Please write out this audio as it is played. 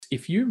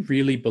if you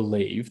really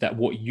believe that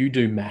what you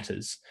do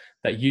matters,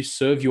 that you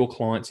serve your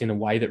clients in a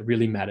way that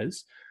really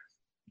matters,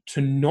 to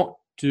not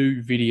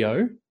do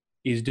video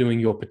is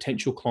doing your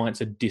potential clients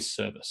a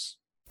disservice.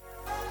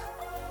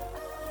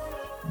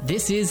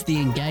 This is the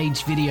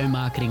Engage Video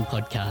Marketing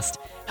Podcast,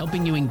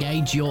 helping you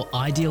engage your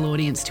ideal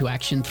audience to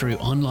action through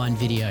online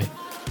video.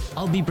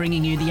 I'll be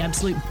bringing you the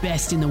absolute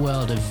best in the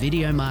world of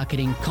video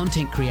marketing,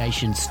 content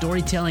creation,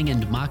 storytelling,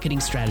 and marketing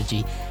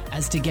strategy,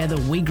 as together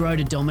we grow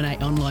to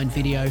dominate online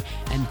video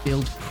and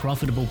build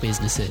profitable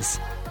businesses.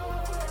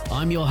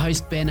 I'm your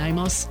host, Ben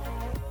Amos.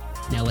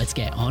 Now let's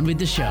get on with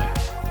the show.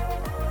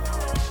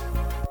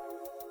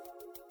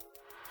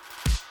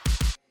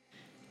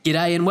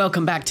 G'day and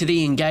welcome back to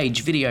the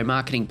Engage Video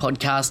Marketing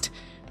Podcast,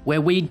 where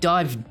we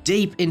dive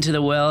deep into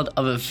the world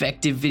of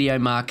effective video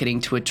marketing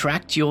to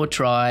attract your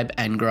tribe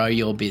and grow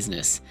your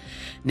business.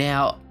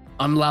 Now,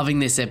 I'm loving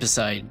this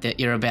episode that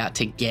you're about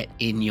to get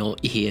in your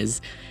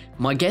ears.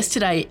 My guest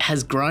today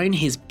has grown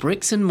his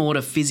bricks and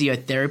mortar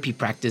physiotherapy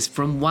practice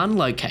from one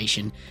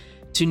location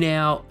to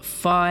now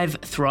 5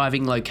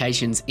 thriving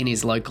locations in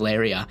his local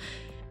area.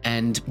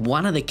 And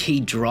one of the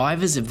key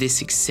drivers of this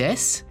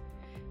success,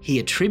 he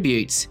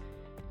attributes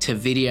to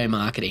video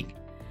marketing.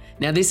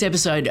 Now, this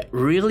episode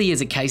really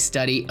is a case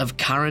study of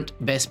current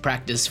best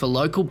practice for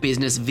local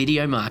business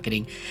video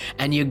marketing,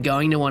 and you're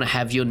going to want to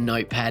have your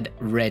notepad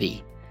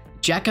ready.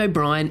 Jack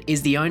O'Brien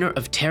is the owner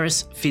of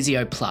Terrace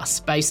Physio Plus,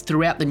 based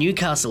throughout the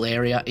Newcastle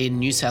area in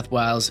New South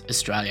Wales,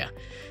 Australia.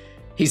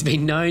 He's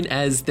been known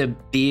as the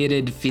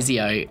bearded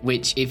physio,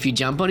 which if you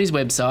jump on his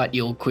website,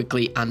 you'll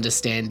quickly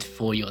understand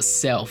for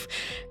yourself.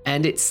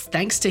 And it's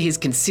thanks to his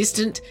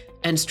consistent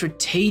and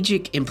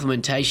strategic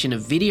implementation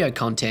of video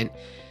content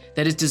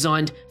that is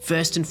designed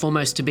first and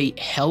foremost to be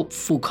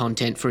helpful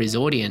content for his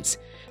audience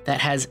that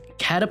has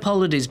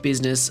catapulted his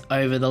business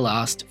over the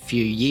last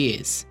few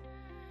years.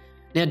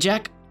 Now,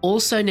 Jack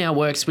also now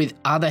works with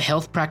other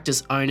health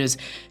practice owners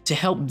to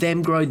help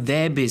them grow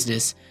their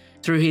business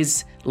through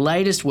his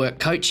latest work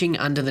coaching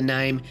under the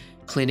name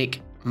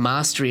Clinic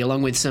Mastery,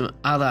 along with some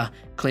other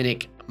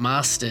Clinic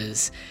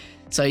Masters.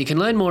 So you can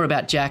learn more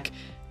about Jack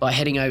by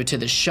heading over to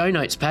the show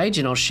notes page,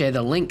 and I'll share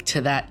the link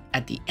to that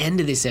at the end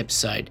of this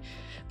episode.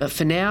 But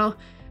for now,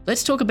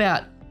 let's talk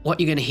about what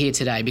you're going to hear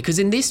today, because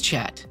in this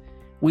chat,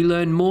 we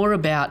learn more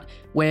about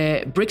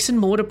where bricks and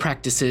mortar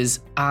practices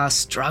are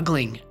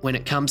struggling when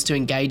it comes to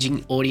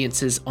engaging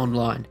audiences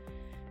online,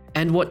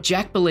 and what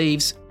Jack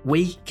believes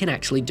we can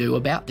actually do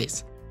about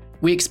this.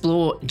 We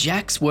explore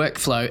Jack's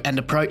workflow and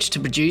approach to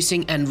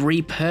producing and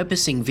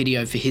repurposing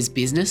video for his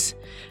business,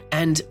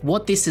 and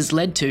what this has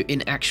led to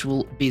in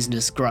actual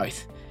business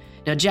growth.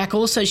 Now, Jack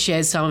also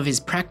shares some of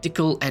his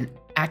practical and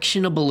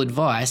actionable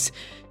advice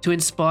to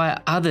inspire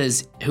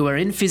others who are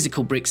in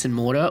physical bricks and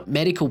mortar,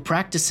 medical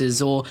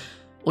practices, or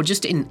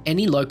just in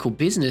any local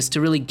business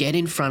to really get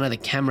in front of the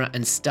camera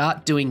and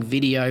start doing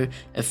video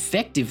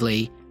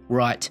effectively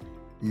right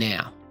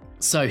now.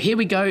 So here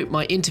we go,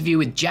 my interview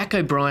with Jack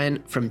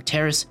O'Brien from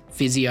Terrace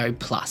Physio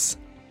Plus.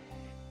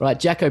 Right,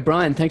 Jack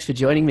O'Brien, thanks for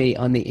joining me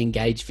on the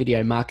Engage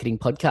Video Marketing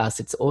Podcast.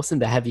 It's awesome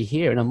to have you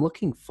here, and I'm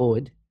looking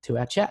forward to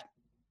our chat.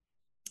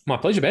 My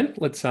pleasure, Ben.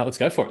 Let's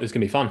go for it. It's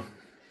going to be fun.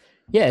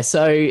 Yeah,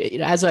 so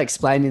as I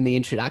explained in the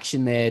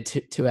introduction there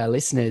to our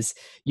listeners,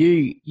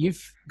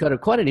 you've got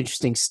quite an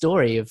interesting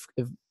story of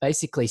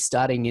basically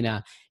starting in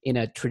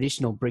a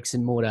traditional bricks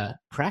and mortar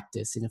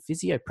practice, in a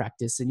physio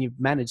practice, and you've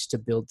managed to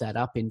build that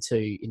up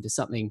into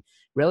something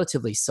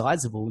relatively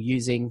sizable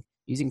using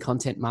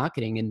content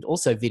marketing and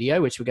also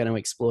video, which we're going to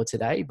explore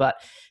today. But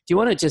do you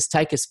want to just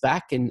take us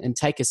back and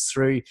take us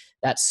through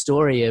that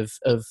story of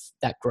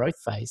that growth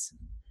phase?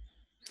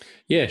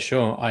 Yeah,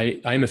 sure.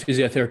 I am a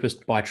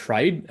physiotherapist by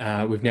trade.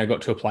 We've now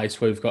got to a place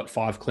where we've got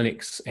 5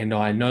 clinics, and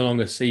I no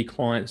longer see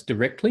clients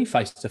directly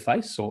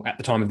face-to-face, or at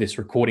the time of this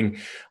recording,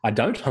 I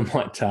don't. I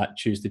might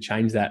choose to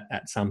change that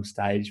at some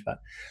stage. But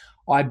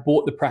I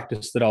bought the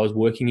practice that I was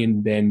working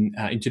in then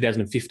in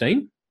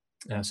 2015,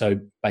 so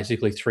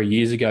basically 3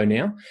 years ago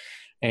now.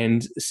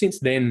 And since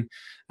then,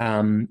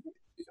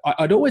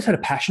 I'd always had a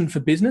passion for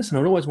business, and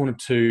I'd always wanted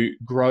to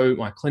grow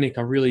my clinic.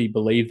 I really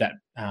believe that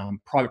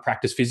private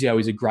practice physio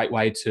is a great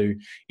way to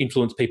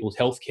influence people's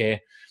healthcare.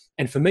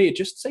 And for me, it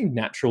just seemed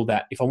natural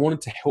that if I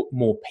wanted to help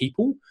more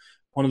people,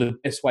 one of the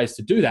best ways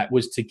to do that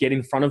was to get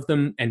in front of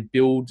them and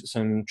build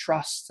some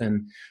trust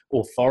and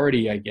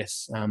authority, I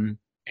guess. And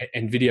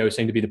video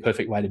seemed to be the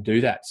perfect way to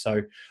do that.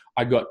 So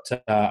I got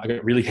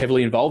really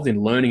heavily involved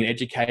in learning and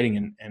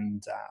educating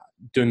and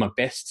doing my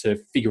best to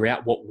figure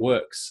out what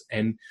works.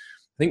 And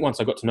I think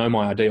once I got to know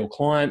my ideal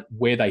client,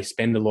 where they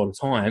spend a lot of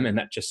time, and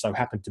that just so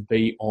happened to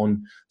be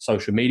on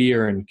social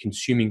media and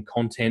consuming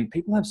content,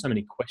 people have so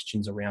many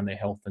questions around their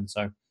health. And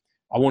so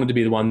I wanted to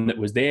be the one that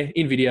was there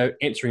in video,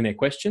 answering their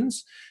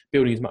questions,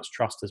 building as much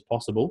trust as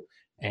possible.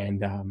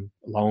 And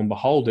lo and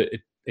behold,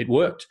 it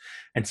worked.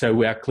 And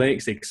so our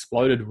clinics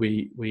exploded.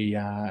 We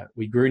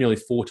grew nearly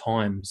 4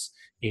 times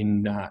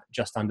in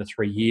just under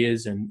 3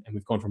 years, and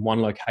we've gone from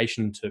 1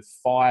 location to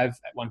 5.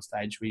 At one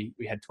stage, we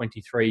had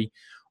 23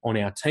 on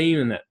our team,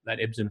 and that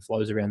ebbs and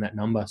flows around that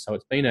number. So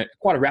it's been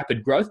quite a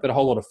rapid growth, but a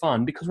whole lot of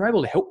fun because we're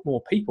able to help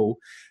more people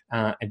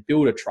and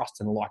build a trust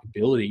and a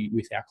likability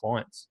with our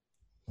clients.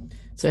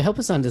 So help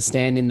us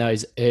understand in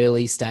those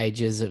early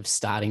stages of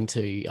starting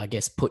to, I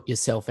guess, put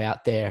yourself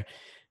out there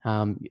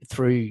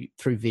through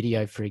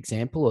video, for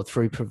example, or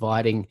through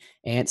providing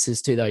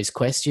answers to those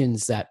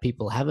questions that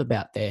people have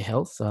about their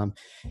health.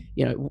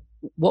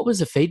 What was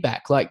the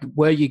feedback like?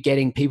 Were you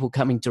getting people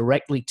coming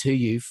directly to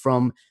you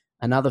from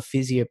another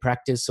physio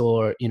practice,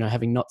 or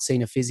having not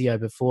seen a physio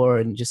before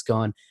and just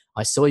gone,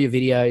 I saw your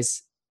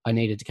videos, I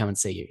needed to come and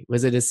see you?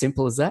 Was it as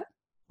simple as that?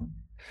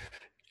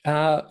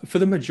 For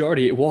the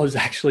majority, it was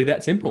actually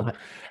that simple. Right.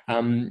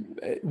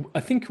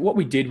 I think what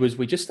we did was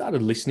we just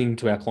started listening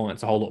to our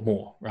clients a whole lot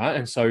more, right?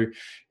 And so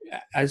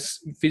as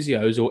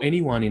physios or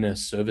anyone in a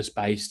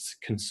service-based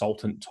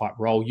consultant type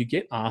role, you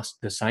get asked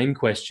the same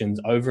questions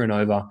over and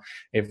over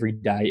every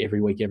day,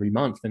 every week, every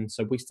month. And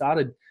so we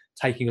started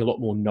taking a lot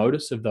more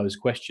notice of those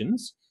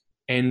questions.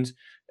 And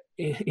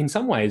in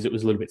some ways, it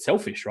was a little bit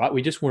selfish, right?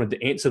 We just wanted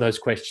to answer those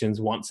questions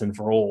once and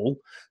for all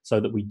so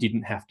that we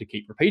didn't have to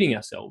keep repeating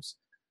ourselves.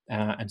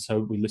 And so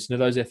we listened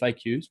to those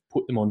FAQs,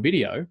 put them on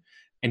video,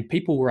 and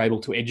people were able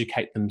to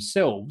educate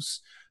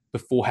themselves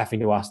before having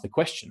to ask the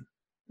question.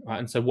 Right?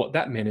 And so what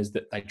that meant is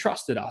that they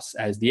trusted us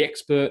as the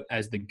expert,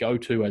 as the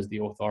go-to, as the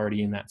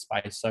authority in that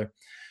space. So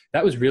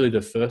that was really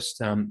the first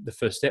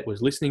step,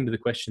 was listening to the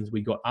questions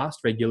we got asked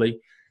regularly,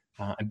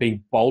 and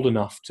being bold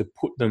enough to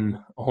put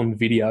them on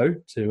video,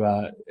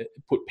 to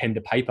put pen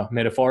to paper,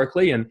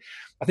 metaphorically. And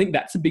I think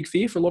that's a big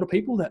fear for a lot of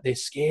people, that they're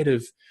scared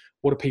of,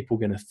 what are people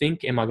going to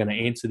think? Am I going to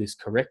answer this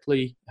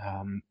correctly?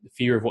 The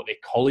fear of what their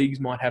colleagues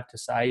might have to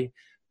say.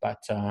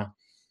 But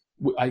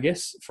I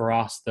guess for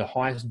us, the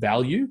highest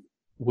value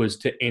was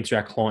to answer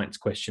our clients'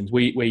 questions.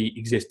 We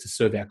exist to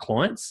serve our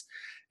clients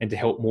and to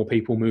help more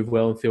people move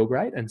well and feel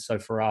great. And so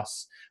for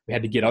us, we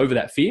had to get over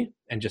that fear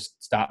and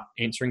just start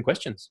answering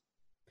questions.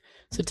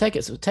 So take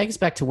us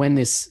back to when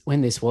this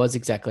was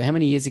exactly. How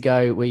many years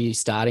ago were you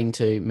starting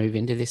to move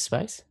into this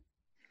space?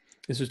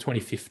 This was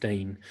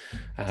 2015.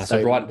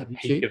 So right at the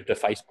peak of the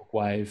Facebook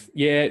wave.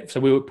 Yeah, so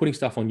we were putting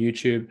stuff on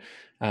YouTube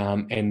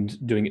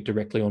and doing it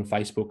directly on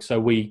Facebook. So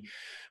we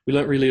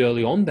learned really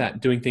early on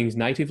that doing things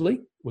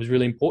natively was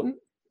really important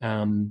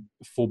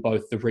for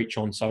both the reach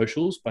on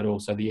socials, but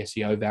also the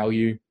SEO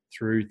value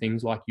through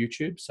things like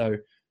YouTube. So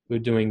we're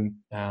doing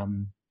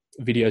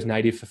videos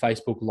native for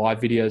Facebook,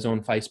 live videos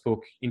on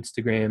Facebook,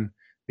 Instagram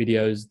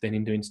videos, then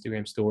into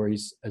Instagram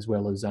stories, as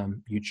well as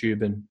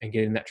YouTube, and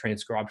getting that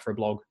transcribed for a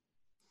blog.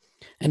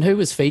 And who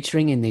was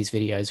featuring in these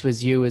videos?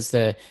 Was you as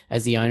the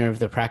owner of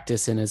the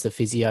practice and as the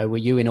physio, were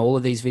you in all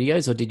of these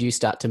videos, or did you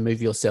start to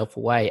move yourself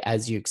away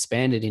as you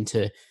expanded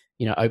into,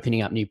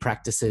 opening up new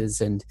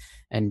practices and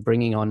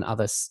bringing on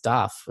other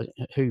staff?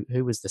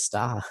 Who was the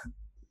star?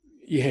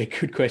 Yeah,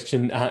 good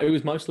question. It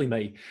was mostly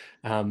me.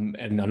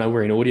 And I know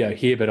we're in audio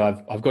here, but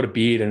I've got a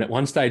beard, and at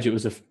one stage it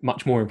was a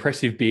much more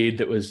impressive beard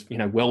that was,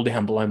 well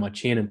down below my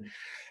chin. And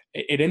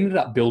it ended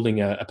up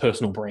building a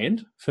personal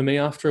brand for me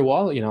after a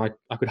while.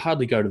 I could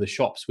hardly go to the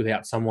shops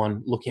without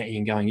someone looking at you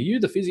and going, "Are you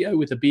the physio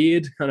with a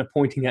beard?" kind of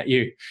pointing at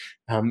you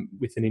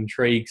with an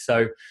intrigue.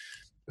 So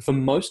for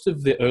most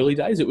of the early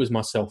days, it was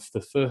myself.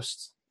 The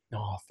first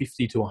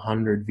 50 to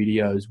 100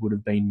 videos would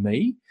have been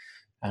me,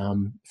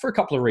 for a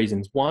couple of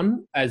reasons.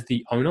 One, as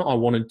the owner, I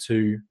wanted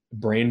to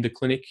brand the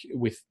clinic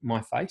with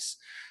my face.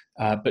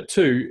 But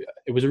two,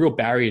 it was a real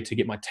barrier to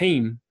get my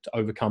team to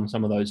overcome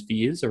some of those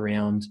fears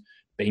around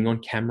being on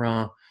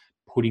camera,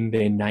 putting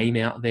their name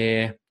out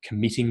there,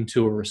 committing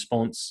to a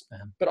response.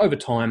 But over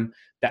time,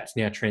 that's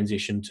now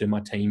transitioned to my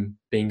team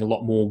being a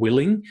lot more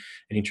willing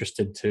and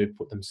interested to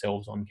put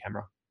themselves on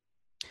camera.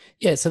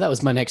 Yeah, so that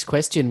was my next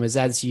question, was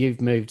as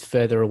you've moved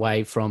further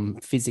away from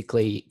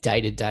physically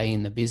day-to-day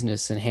in the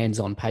business and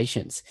hands-on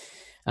patients,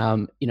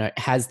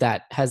 has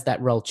that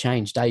role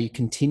changed? Are you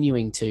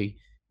continuing to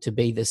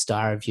be the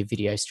star of your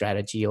video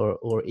strategy,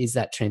 or is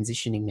that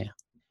transitioning now?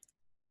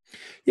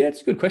 Yeah,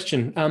 it's a good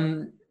question.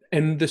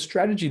 And the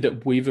strategy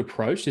that we've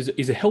approached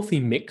is a healthy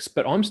mix,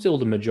 but I'm still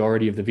the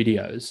majority of the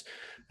videos.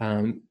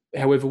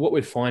 However, what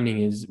we're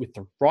finding is with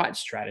the right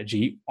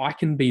strategy, I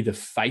can be the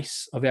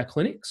face of our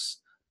clinics,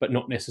 but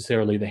not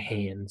necessarily the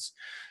hands.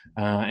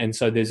 And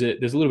so there's a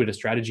little bit of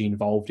strategy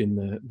involved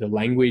in the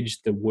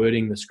language, the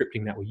wording, the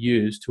scripting that we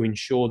use to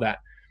ensure that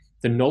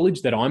the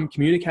knowledge that I'm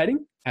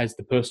communicating as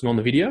the person on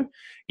the video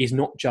is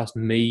not just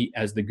me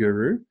as the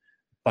guru,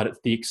 but it's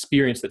the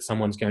experience that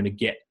someone's going to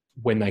get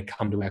when they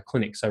come to our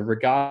clinic. So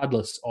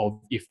regardless of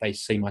if they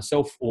see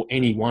myself or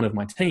any one of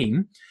my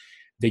team,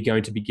 they're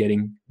going to be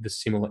getting the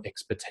similar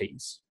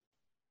expertise.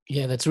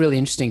 Yeah, that's really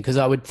interesting, because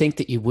I would think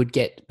that you would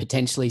get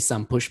potentially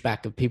some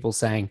pushback of people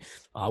saying,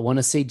 "I want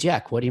to see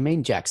Jack. What do you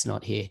mean Jack's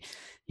not here?"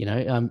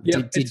 Yeah,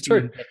 did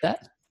you get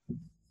that?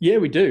 Yeah,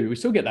 we do. We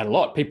still get that a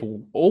lot.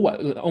 People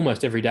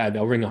almost every day,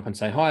 they'll ring up and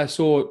say, "Hi, I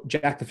saw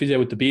Jack the physio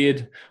with the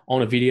beard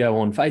on a video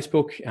on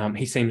Facebook.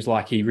 He seems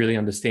like he really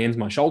understands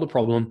my shoulder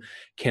problem.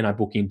 Can I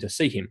book in to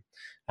see him?"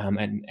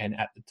 And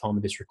at the time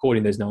of this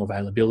recording, there's no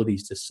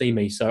availabilities to see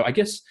me. So I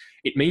guess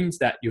it means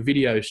that your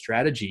video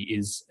strategy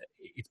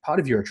it's part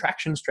of your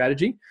attraction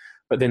strategy,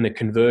 but then the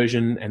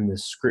conversion and the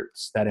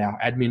scripts that our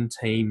admin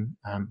team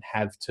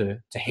have to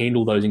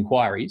handle those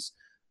inquiries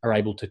are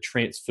able to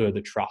transfer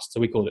the trust. So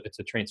we call it's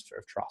a transfer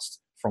of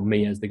trust from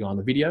me as the guy on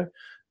the video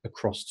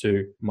across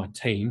to my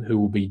team who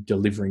will be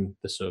delivering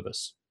the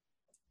service.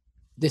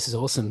 This is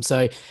awesome.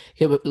 So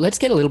let's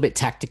get a little bit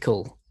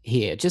tactical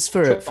here, just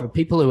for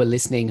people who are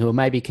listening, who are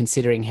maybe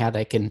considering how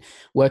they can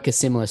work a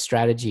similar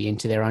strategy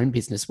into their own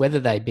business,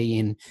 whether they be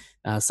in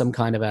some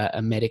kind of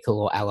a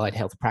medical or allied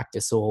health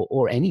practice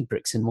or any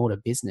bricks and mortar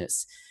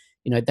business.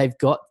 They've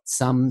got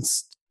some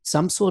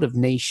sort of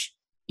niche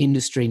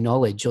industry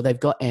knowledge, or they've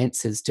got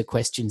answers to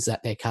questions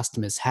that their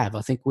customers have.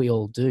 I think we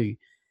all do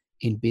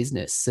in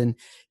business. And,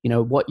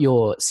 what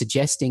you're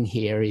suggesting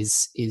here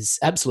is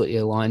absolutely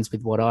aligns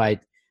with what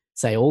I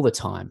say all the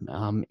time,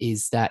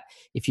 is that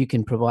if you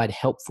can provide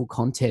helpful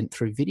content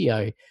through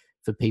video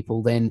for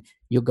people, then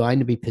you're going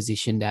to be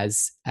positioned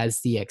as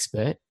the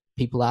expert.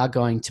 People are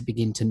going to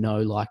begin to know,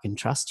 like, and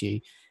trust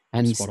you.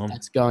 And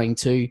that's going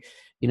to,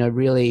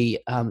 really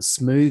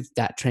smooth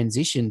that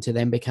transition to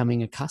them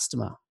becoming a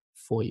customer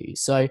for you.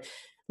 So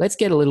let's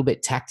get a little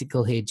bit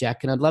tactical here,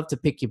 Jack. And I'd love to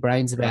pick your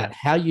brains about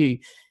how you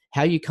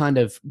kind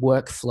of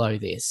workflow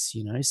this,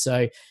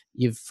 So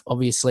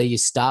you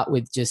start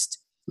with just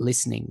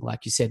listening,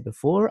 like you said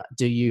before.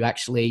 Do you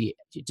actually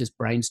just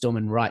brainstorm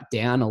and write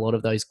down a lot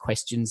of those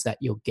questions that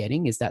you're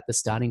getting? Is that the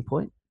starting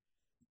point?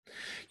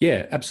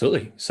 Yeah,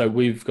 absolutely. So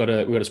we've got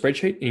a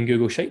spreadsheet in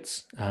Google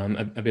Sheets,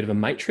 a bit of a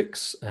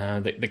matrix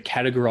that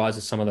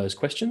categorizes some of those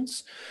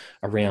questions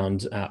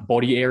around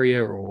body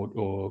area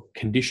or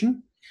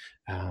condition.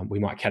 We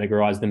might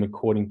categorize them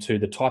according to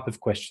the type of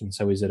question.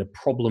 So is it a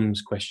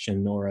problems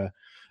question or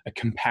a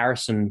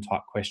comparison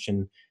type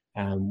question?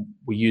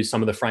 We use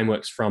some of the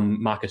frameworks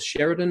from Marcus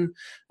Sheridan,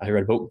 who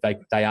wrote a book,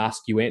 They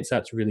Ask You Answer.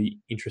 It's a really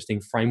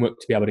interesting framework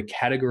to be able to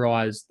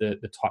categorize the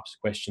types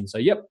of questions. So,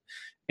 yep,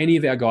 any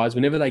of our guys,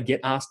 whenever they get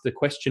asked the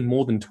question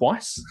more than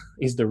twice,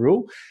 is the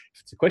rule.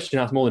 If it's a question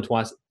asked more than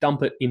twice,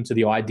 dump it into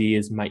the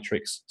ideas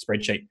matrix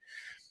spreadsheet.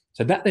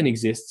 So that then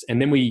exists,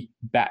 and then we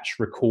batch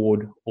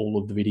record all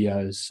of the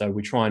videos. So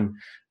we try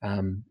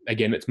and,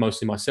 again, it's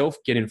mostly myself,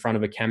 get in front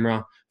of a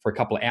camera for a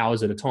couple of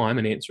hours at a time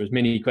and answer as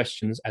many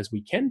questions as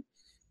we can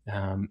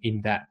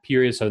in that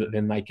period, so that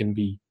then they can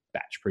be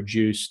batch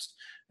produced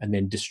and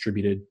then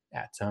distributed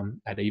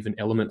at even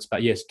elements.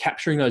 But yes,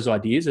 capturing those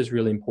ideas is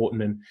really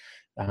important,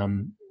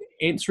 and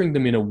answering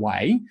them in a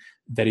way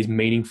that is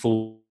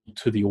meaningful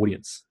to the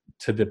audience,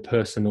 to the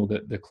person or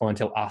the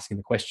clientele asking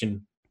the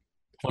question.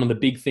 One of the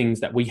big things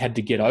that we had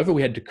to get over,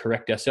 we had to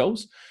correct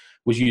ourselves,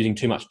 was using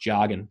too much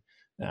jargon,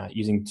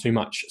 using too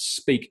much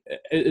speak,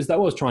 as though I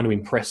was trying to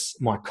impress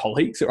my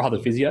colleagues or other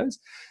physios,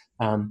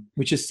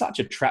 which is such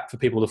a trap for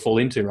people to fall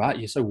into, right?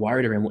 You're so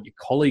worried around what your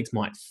colleagues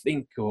might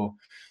think, or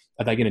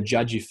are they going to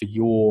judge you for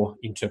your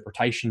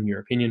interpretation, your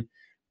opinion?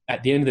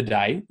 At the end of the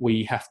day,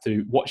 we have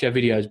to watch our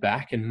videos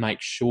back and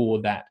make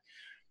sure that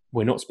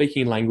we're not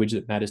speaking language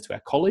that matters to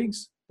our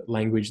colleagues, but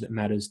language that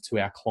matters to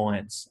our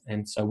clients.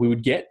 And so we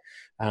would get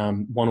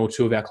one or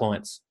two of our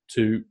clients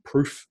to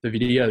proof the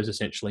videos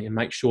essentially and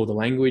make sure the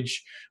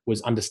language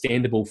was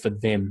understandable for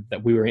them,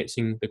 that we were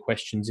answering the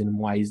questions in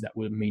ways that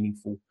were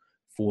meaningful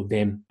for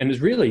them. And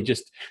it's really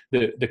just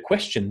the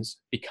questions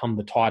become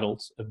the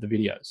titles of the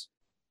videos,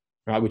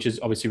 right? Which is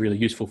obviously really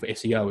useful for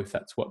SEO if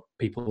that's what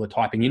people are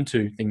typing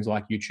into things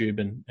like YouTube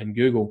and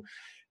Google.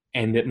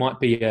 And it might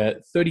be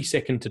a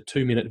 30-second to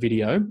 2-minute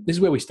video. This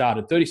is where we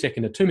started,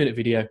 30-second to 2-minute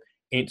video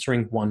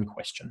answering one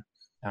question.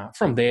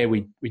 From there,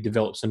 we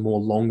developed some more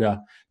longer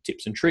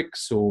tips and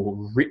tricks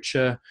or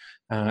richer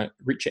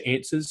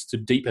answers to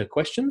deeper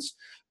questions.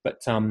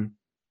 But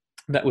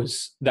that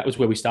was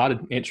where we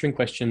started, answering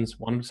questions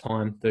one at a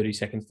time, 30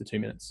 seconds to 2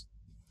 minutes.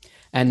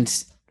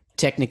 And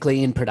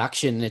technically in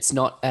production, it's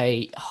not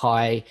a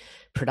high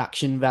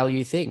production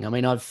value thing. I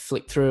mean, I've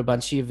flicked through a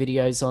bunch of your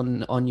videos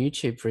on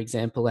YouTube, for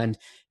example, and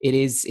it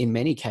is in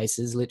many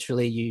cases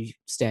literally you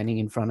standing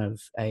in front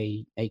of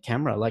a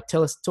camera. Like,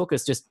 talk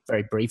us just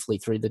very briefly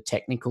through the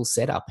technical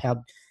setup.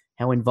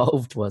 How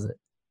involved was it?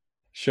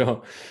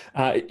 Sure.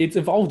 It's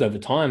evolved over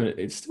time.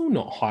 It's still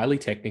not highly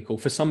technical.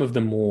 For some of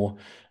the more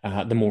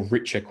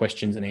richer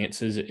questions and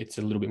answers, it's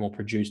a little bit more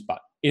produced. But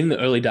in the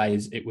early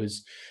days, it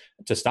was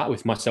to start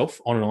with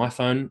myself on an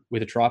iPhone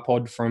with a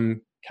tripod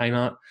from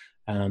Kmart,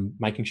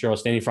 making sure I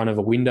was standing in front of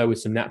a window with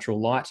some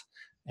natural light,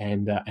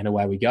 and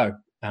away we go.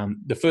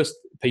 The first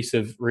piece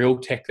of real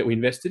tech that we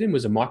invested in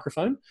was a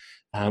microphone.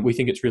 We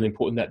think it's really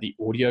important that the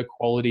audio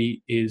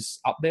quality is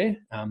up there.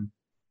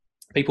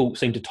 People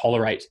seem to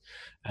tolerate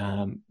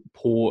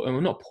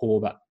not poor,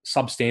 but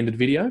substandard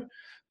video,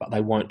 but they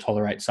won't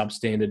tolerate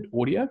substandard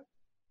audio.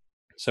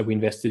 So we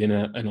invested in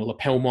a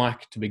lapel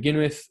mic to begin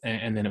with,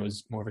 and then it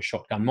was more of a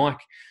shotgun mic.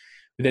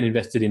 We then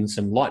invested in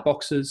some light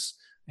boxes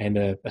and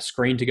a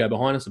screen to go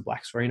behind us, a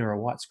black screen or a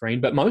white screen.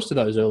 But most of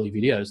those early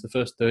videos, the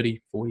first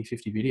 30, 40,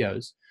 50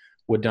 videos,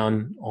 were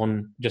done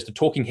on just a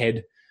talking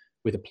head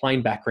with a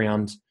plain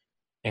background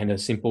and a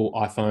simple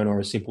iPhone or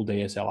a simple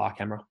DSLR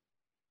camera.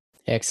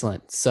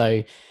 Excellent.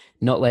 So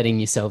not letting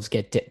yourselves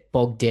get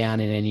bogged down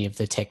in any of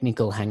the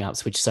technical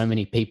hangups, which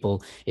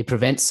it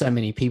prevents so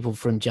many people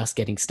from just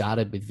getting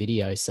started with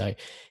video. So,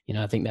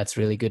 I think that's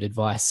really good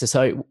advice.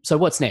 So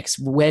what's next?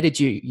 Where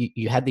did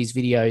you had these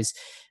videos,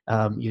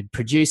 you'd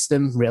produced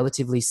them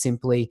relatively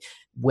simply.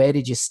 Where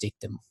did you stick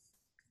them?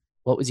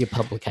 What was your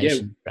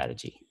publication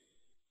strategy?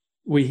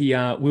 We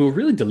were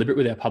really deliberate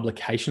with our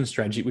publication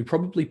strategy. We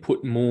probably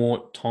put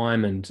more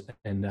time and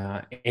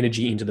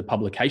energy into the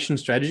publication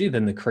strategy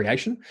than the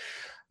creation.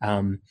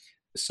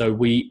 So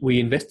we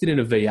invested in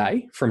a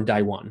VA from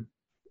day one,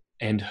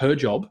 and her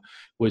job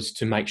was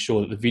to make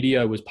sure that the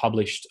video was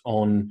published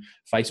on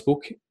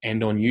Facebook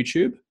and on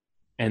YouTube,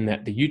 and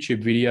that the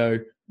YouTube video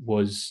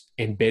was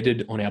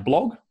embedded on our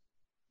blog,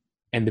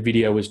 and the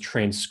video was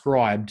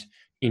transcribed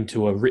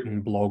into a written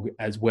blog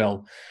as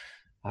well.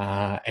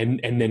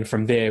 And then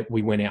from there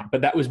we went out. But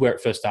that was where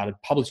it first started.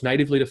 Published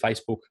natively to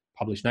Facebook,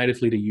 published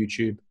natively to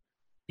YouTube,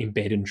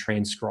 embed and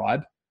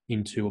transcribe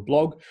into a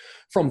blog.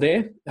 From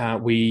there,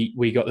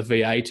 we got the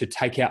VA to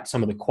take out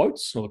some of the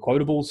quotes or the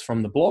quotables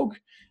from the blog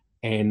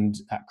and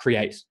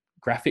create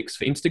graphics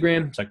for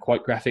Instagram, so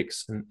quote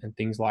graphics and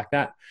things like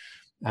that,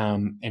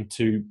 and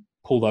to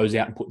pull those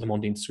out and put them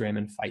onto Instagram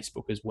and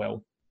Facebook as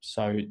well.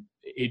 So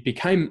it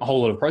became a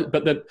whole lot of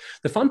but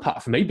the fun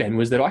part for me, Ben,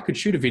 was that I could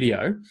shoot a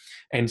video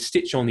and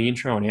stitch on the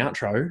intro and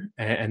outro,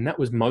 and that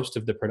was most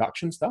of the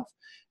production stuff.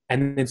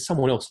 And then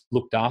someone else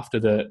looked after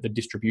the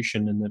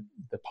distribution and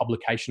the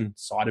publication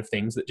side of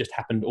things that just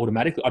happened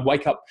automatically. I'd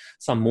wake up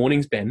some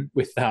mornings, Ben,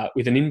 with an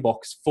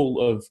inbox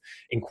full of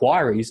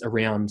inquiries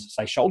around,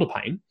 say, shoulder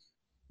pain,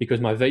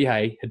 because my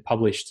VA had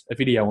published a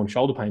video on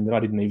shoulder pain that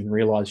I didn't even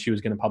realize she was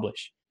going to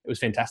publish. It was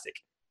fantastic.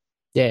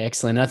 Yeah,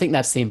 excellent. I think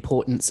that's the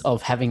importance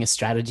of having a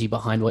strategy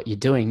behind what you're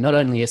doing. Not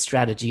only a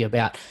strategy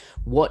about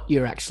what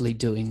you're actually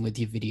doing with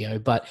your video,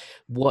 but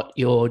what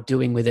you're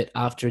doing with it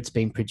after it's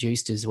been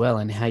produced as well,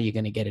 and how you're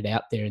going to get it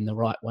out there in the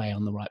right way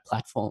on the right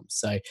platform.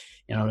 So,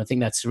 I think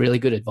that's really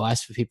good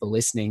advice for people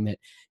listening,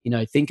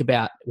 that, think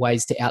about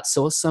ways to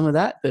outsource some of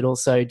that, but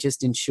also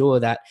just ensure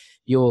that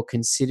you're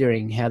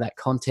considering how that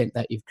content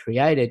that you've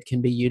created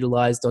can be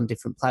utilized on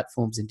different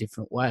platforms in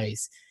different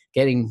ways,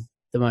 getting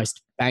the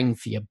most bang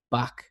for your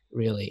buck,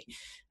 really.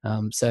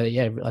 So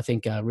yeah, I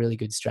think a really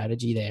good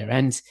strategy there.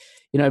 And,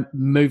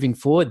 moving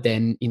forward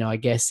then, I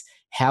guess,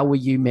 how were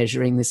you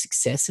measuring the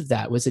success of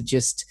that? Was it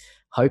just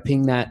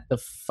hoping that the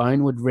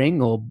phone would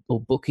ring or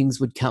bookings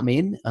would come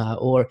in?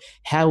 Or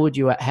how were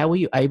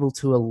you able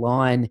to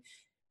align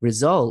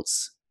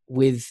results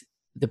with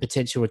the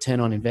potential return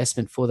on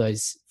investment for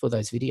those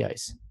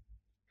videos?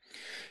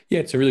 Yeah,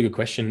 it's a really good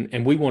question.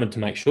 And we wanted to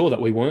make sure that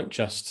we weren't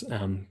just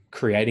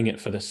creating it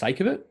for the sake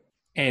of it,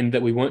 and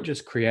that we weren't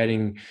just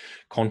creating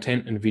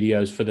content and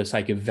videos for the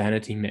sake of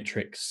vanity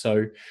metrics.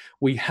 So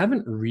we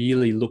haven't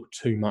really looked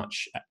too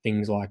much at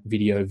things like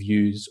video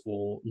views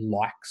or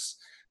likes,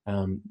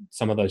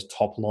 some of those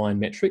top line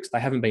metrics. They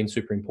haven't been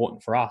super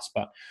important for us,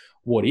 but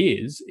what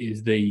is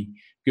the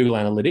Google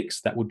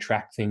Analytics that would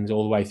track things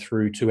all the way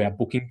through to our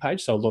booking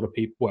page. So a lot of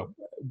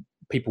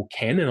people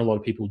can, and a lot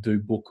of people do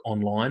book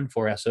online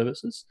for our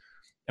services,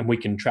 and we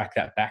can track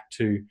that back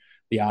to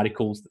the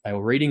articles that they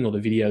were reading or the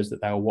videos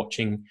that they were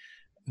watching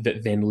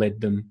that then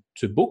led them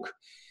to book.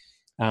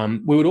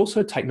 We would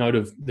also take note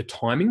of the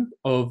timing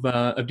of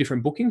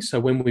different bookings. So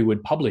when we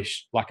would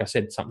publish, like I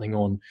said, something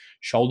on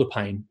shoulder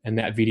pain, and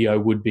that video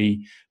would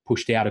be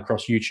pushed out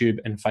across YouTube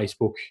and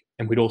Facebook,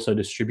 and we'd also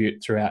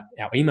distribute throughout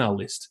our email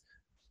list,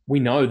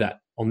 we know that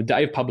on the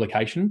day of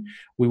publication,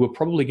 we were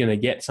probably going to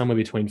get somewhere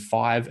between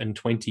 5 and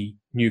 20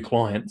 new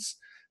clients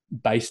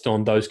based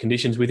on those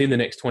conditions within the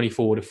next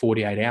 24 to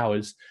 48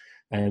 hours.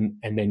 And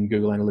then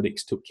Google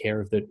Analytics took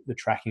care of the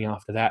tracking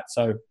after that.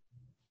 So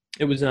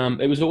it was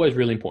always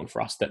really important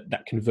for us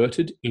that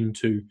converted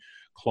into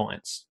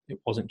clients. It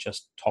wasn't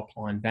just top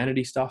line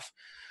vanity stuff.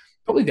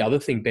 Probably the other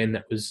thing, Ben,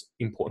 that was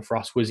important for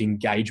us was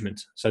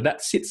engagement. So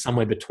that sits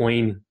somewhere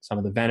between some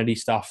of the vanity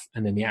stuff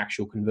and then the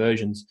actual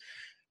conversions.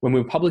 When we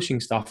were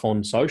publishing stuff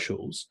on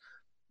socials,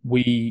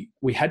 we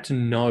had to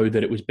know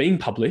that it was being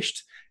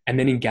published and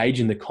then engage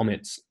in the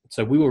comments.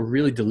 So we were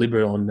really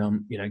deliberate on,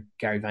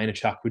 Gary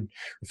Vaynerchuk would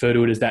refer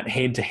to it as that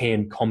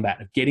hand-to-hand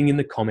combat of getting in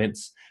the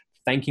comments,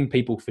 thanking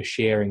people for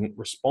sharing,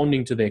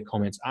 responding to their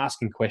comments,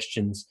 asking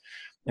questions,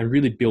 and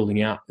really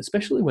building out,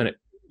 especially when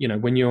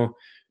when you're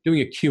doing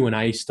a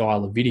Q&A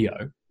style of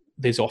video,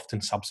 there's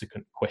often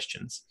subsequent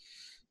questions.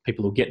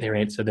 People will get their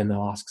answer, then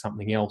they'll ask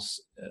something else.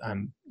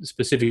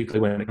 Specifically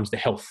when it comes to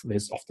health,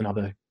 there's often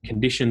other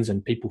conditions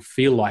and people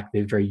feel like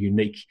they're very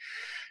unique.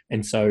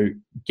 And so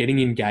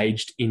getting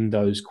engaged in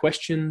those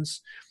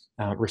questions,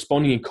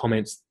 responding in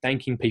comments,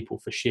 thanking people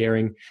for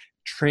sharing,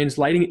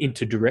 translating it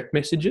into direct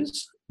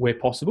messages where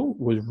possible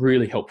was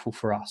really helpful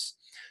for us.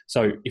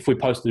 So if we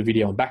posted a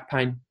video on back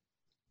pain,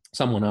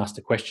 someone asked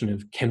a question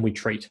of, can we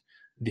treat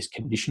this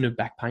condition of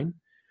back pain?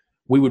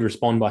 We would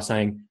respond by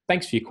saying,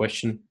 thanks for your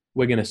question.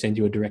 We're going to send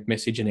you a direct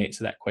message and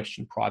answer that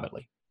question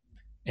privately.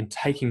 And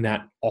taking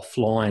that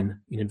offline,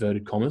 in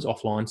inverted commas,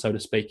 offline, so to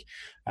speak,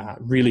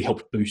 really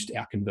helped boost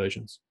our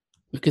conversions.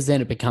 Because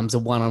then it becomes a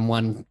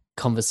one-on-one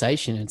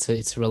conversation. It's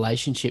a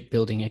relationship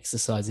building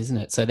exercise, isn't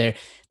it? So they're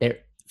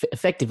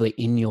effectively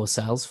in your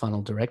sales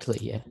funnel directly.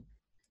 Yeah.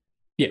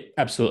 Yeah,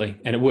 absolutely.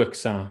 And it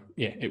works.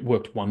 It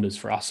worked wonders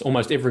for us.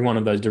 Almost every one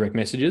of those direct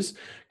messages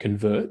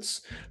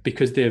converts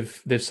because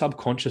they've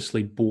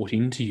subconsciously bought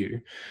into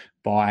you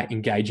by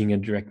engaging a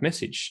direct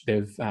message.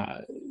 They've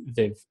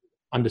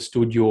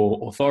understood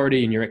your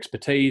authority and your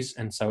expertise,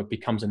 and so it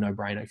becomes a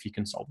no-brainer if you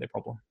can solve their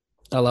problem.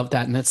 I love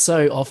that. And it's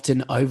so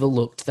often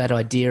overlooked, that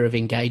idea of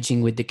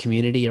engaging with the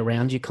community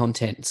around your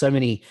content. So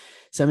many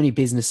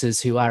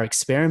businesses who are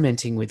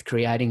experimenting with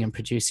creating and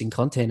producing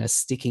content are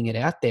sticking it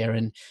out there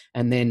and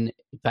then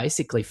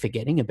basically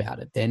forgetting about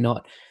it. They're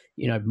not,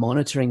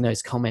 monitoring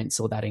those comments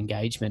or that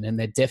engagement, and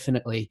they're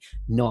definitely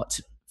not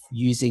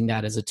using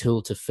that as a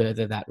tool to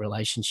further that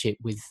relationship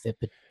with the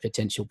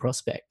potential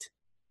prospect.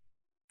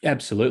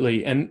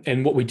 Absolutely.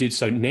 And what we do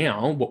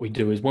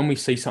is when we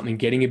see something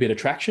getting a bit of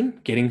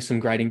traction, getting some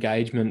great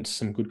engagement,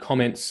 some good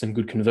comments, some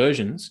good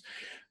conversions,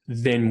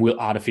 then we'll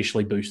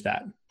artificially boost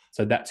that.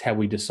 So that's how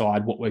we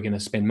decide what we're going to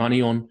spend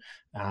money on.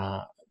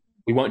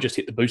 We won't just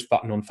hit the boost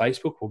button on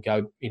Facebook. We'll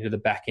go into the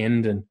back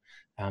end and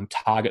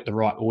target the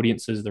right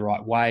audiences the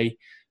right way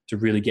to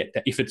really get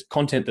that. If it's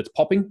content that's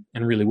popping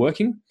and really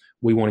working,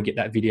 we want to get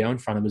that video in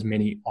front of as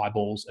many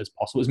eyeballs as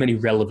possible, as many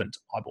relevant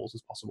eyeballs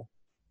as possible.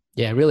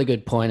 Yeah, really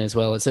good point as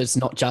well. So it's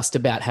not just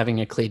about having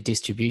a clear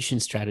distribution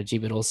strategy,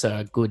 but also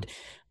a good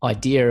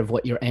idea of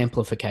what your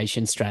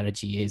amplification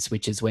strategy is,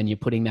 which is when you're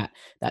putting that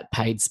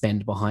paid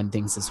spend behind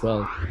things as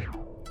well.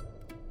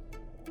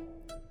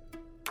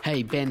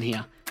 Hey, Ben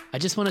here. I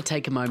just want to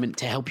take a moment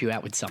to help you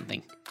out with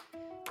something.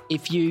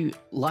 If you,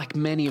 like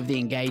many of the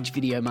Engage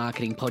Video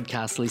Marketing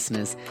podcast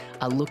listeners,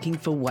 are looking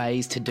for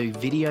ways to do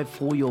video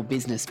for your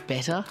business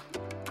better,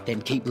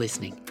 then keep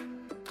listening.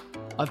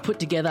 I've put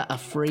together a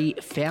free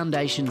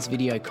Foundations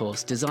video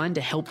course designed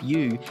to help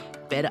you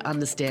better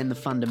understand the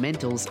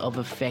fundamentals of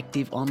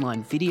effective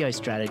online video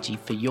strategy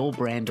for your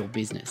brand or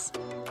business.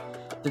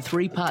 The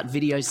 3-part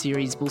video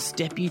series will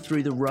step you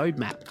through the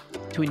roadmap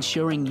to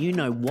ensuring you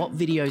know what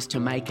videos to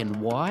make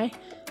and why,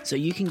 so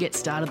you can get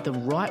started the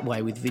right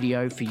way with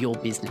video for your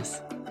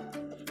business.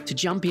 To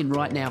jump in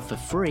right now for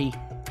free,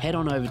 head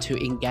on over to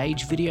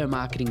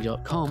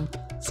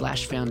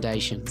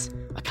engagevideomarketing.com/foundations.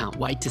 I can't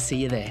wait to see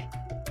you there.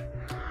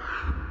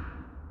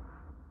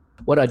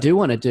 What I do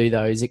want to do,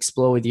 though, is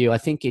explore with you, I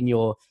think in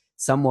your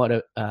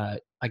somewhat,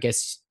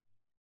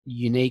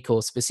 unique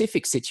or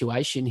specific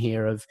situation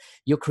here of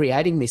you're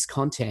creating this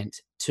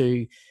content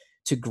to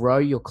grow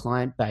your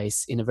client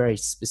base in a very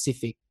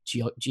specific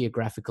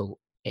geographical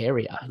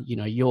area.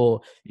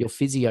 Your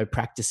physio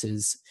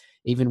practices,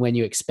 even when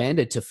you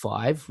expanded to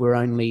 5, we're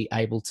only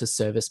able to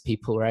service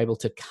people who are able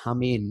to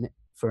come in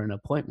for an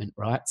appointment,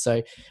 right?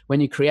 So when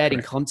you're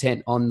creating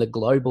content on the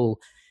global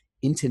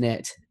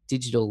internet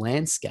digital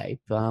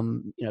landscape,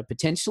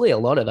 potentially a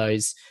lot of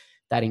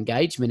that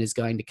engagement is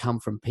going to come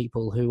from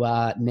people who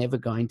are never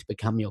going to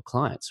become your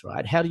clients,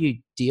 right? How do you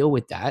deal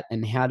with that,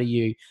 and how did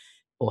you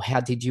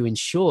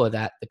ensure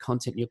that the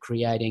content you're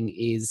creating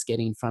is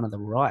getting in front of the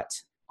right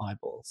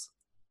eyeballs?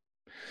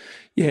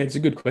 Yeah, it's a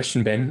good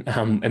question, Ben.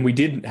 And we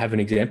did have an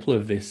example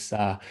of this.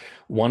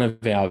 One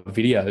of our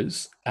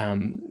videos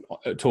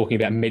talking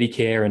about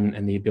Medicare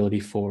and the ability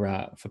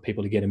for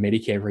people to get a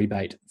Medicare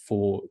rebate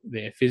for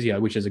their physio,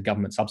 which is a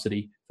government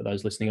subsidy for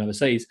those listening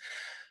overseas.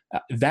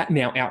 That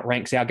now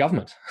outranks our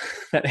government.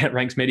 That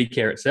outranks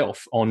Medicare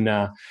itself on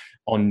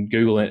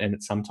Google and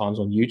it's sometimes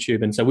on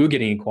YouTube. And so we were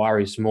getting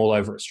inquiries from all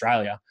over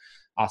Australia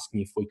asking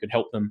if we could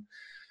help them.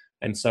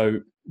 And so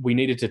we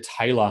needed to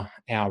tailor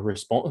our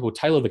response. We'll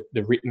tailor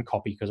the written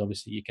copy, because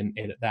obviously you can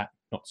edit that,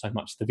 not so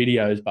much the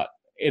videos, but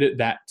edit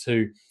that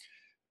to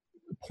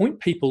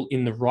point people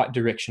in the right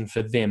direction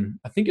for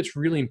them. I think it's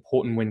really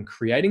important when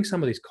creating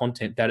some of this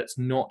content that it's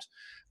not,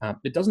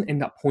 it doesn't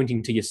end up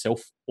pointing to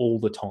yourself all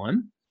the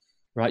time,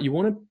 right? You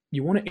want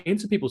to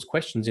answer people's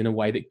questions in a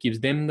way that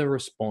gives them the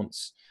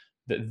response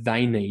that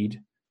they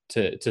need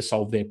to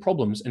solve their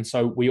problems. And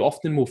so we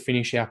often will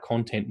finish our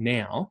content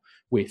now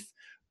with,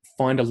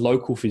 find a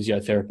local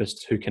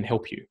physiotherapist who can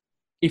help you.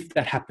 If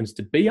that happens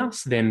to be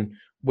us, then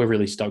we're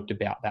really stoked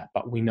about that.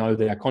 But we know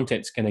that our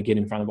content's going to get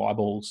in front of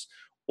eyeballs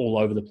all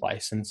over the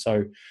place. And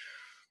so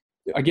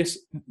I guess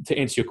to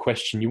answer your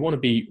question, you want to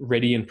be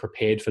ready and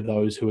prepared for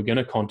those who are going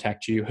to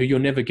contact you, who you're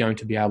never going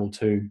to be able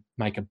to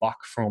make a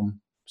buck from,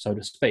 so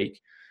to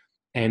speak.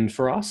 And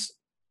for us,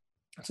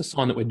 it's a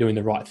sign that we're doing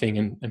the right thing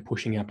and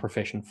pushing our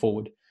profession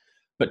forward.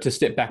 But to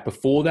step back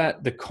before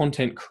that, the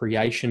content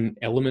creation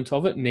element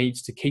of it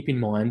needs to keep in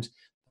mind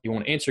you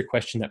want to answer a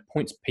question that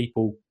points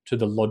people to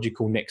the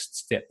logical next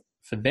step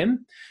for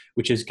them,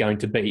 which is going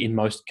to be, in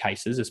most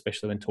cases,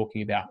 especially when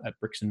talking about a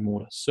bricks and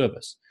mortar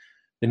service.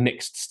 The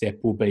next step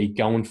will be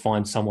go and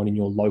find someone in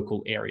your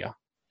local area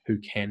who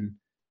can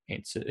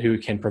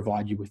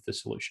provide you with the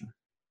solution.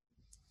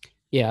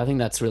 Yeah, I think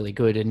that's really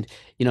good. And,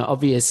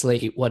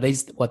 obviously what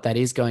that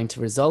is going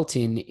to result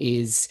in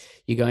is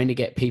you're going to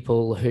get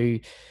people who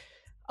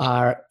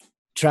are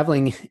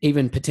traveling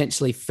even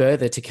potentially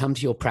further to come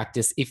to your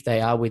practice if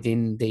they are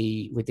within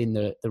the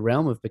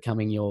realm of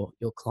becoming your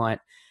client.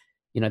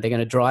 They're going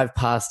to drive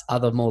past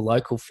other more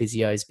local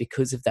physios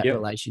because of that Yep.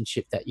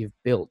 relationship that you've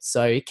built.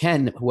 So it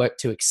can work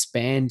to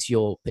expand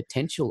your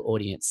potential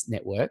audience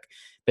network,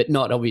 but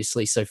not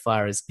obviously so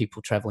far as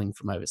people traveling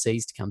from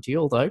overseas to come to you,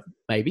 although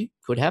maybe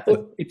could happen.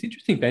 Well, it's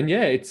interesting, Ben.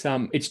 Yeah,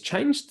 it's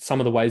changed some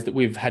of the ways that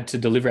we've had to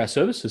deliver our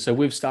services. So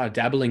we've started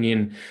dabbling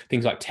in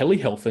things like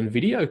telehealth and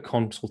video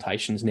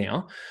consultations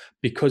now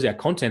because our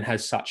content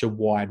has such a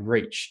wide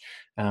reach.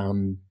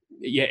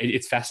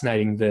 It's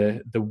fascinating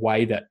the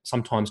way that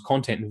sometimes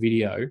content and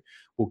video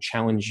will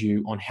challenge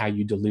you on how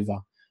you deliver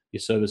your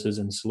services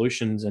and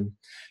solutions. And,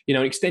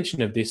 an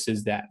extension of this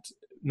is that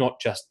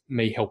not just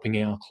me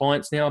helping our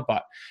clients now,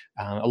 but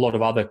a lot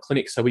of other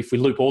clinics. So if we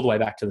loop all the way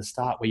back to the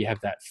start where you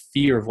have that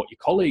fear of what your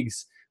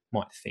colleagues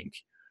might think,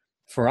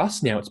 for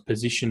us now it's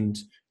positioned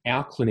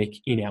our clinic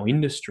in our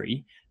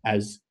industry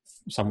as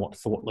somewhat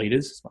thought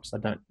leaders, as much as I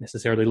don't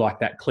necessarily like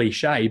that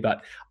cliche,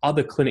 but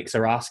other clinics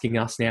are asking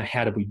us now,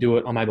 how do we do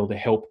it? I'm able to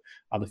help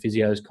other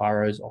physios,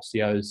 chiros,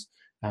 osteos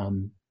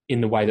in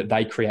the way that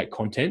they create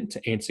content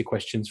to answer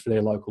questions for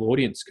their local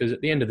audience. Because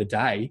at the end of the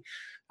day,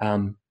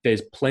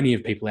 there's plenty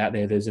of people out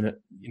there.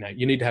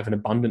 You need to have an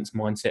abundance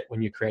mindset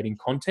when you're creating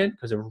content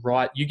because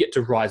you get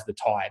to rise the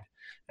tide,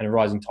 and a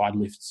rising tide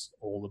lifts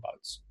all the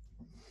boats.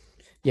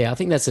 Yeah, I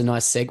think that's a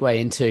nice segue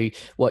into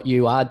what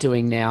you are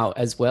doing now,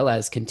 as well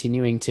as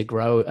continuing to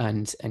grow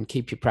and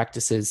keep your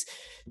practices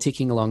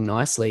ticking along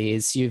nicely.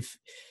 Is you've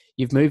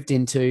moved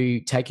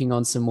into taking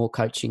on some more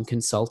coaching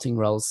consulting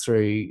roles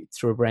through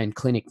a brand,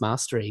 Clinic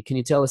Mastery. Can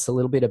you tell us a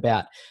little bit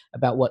about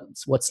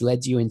what's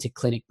led you into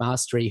Clinic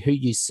Mastery, who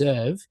you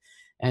serve,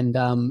 and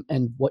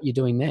what you're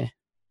doing there?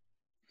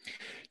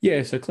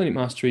 Yeah, so Clinic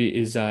Mastery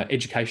is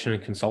education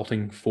and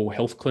consulting for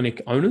health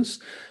clinic owners.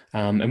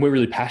 And we're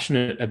really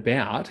passionate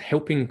about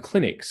helping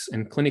clinics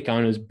and clinic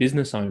owners,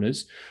 business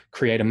owners,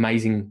 create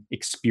amazing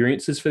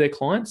experiences for their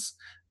clients,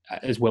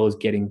 as well as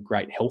getting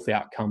great health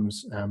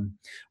outcomes.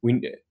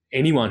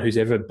 Anyone who's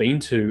ever been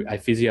to a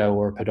physio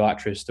or a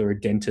podiatrist or a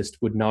dentist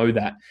would know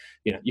that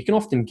you can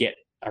often get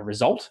a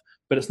result,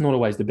 but it's not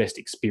always the best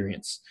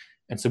experience.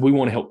 And so we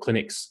want to help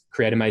clinics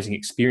create amazing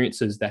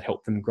experiences that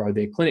help them grow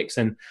their clinics.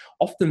 And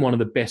often one of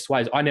the best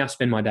ways, I now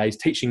spend my days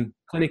teaching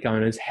clinic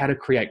owners how to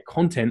create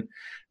content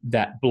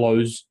that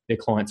blows their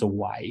clients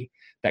away,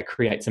 that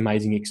creates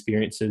amazing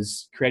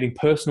experiences, creating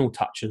personal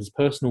touches,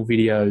 personal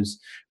videos,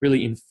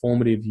 really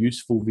informative,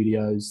 useful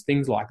videos,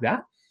 things like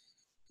that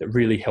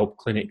really help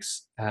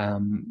clinics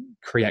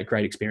create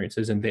great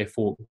experiences and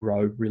therefore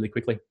grow really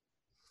quickly.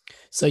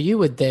 So you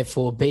would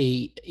therefore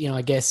be,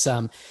 I guess,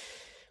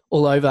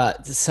 all over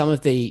some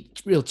of the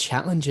real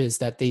challenges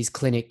that these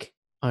clinic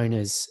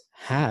owners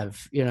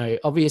have.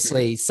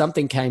 Obviously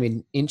something came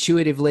in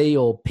intuitively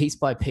or piece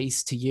by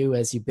piece to you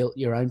as you built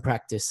your own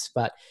practice.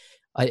 But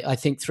I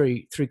think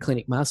through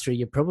Clinic Mastery,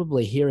 you're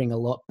probably hearing a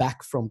lot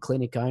back from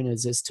clinic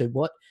owners as to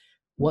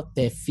what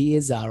their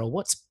fears are or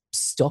what's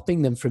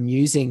stopping them from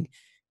using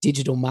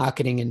digital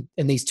marketing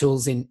and these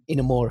tools in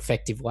a more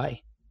effective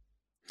way.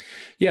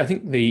 Yeah, I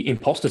think the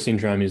imposter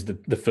syndrome is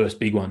the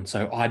first big one.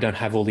 So I don't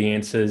have all the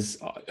answers.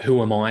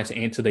 Who am I to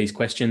answer these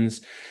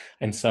questions?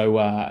 And so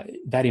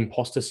that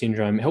imposter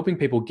syndrome, helping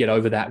people get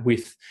over that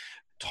with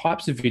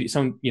types of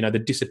video, the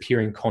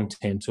disappearing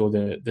content or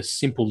the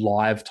simple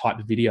live type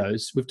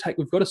videos.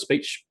 We've got a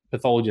speech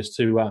pathologist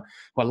who I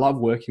love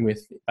working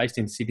with, based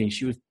in Sydney.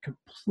 She was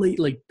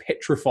completely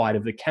petrified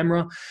of the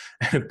camera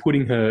and of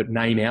putting her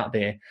name out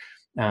there.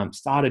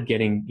 Started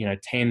getting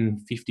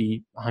 10,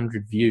 50,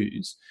 100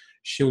 views.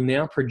 She'll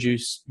now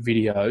produce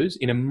videos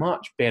in a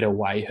much better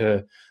way.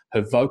 Her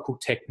vocal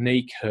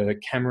technique, her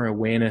camera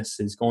awareness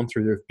has gone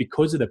through the roof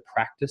because of the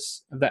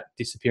practice of that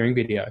disappearing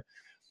video.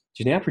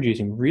 She's now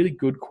producing really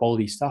good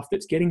quality stuff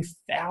that's getting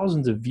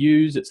thousands of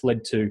views. It's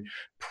led to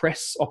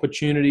press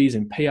opportunities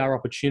and PR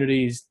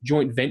opportunities,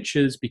 joint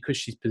ventures, because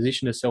she's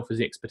positioned herself as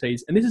the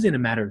expertise. And this is in a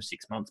matter of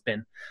 6 months,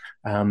 Ben.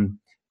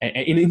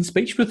 In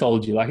speech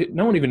pathology,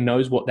 no one even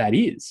knows what that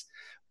is.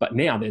 But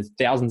now there's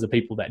thousands of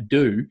people that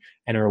do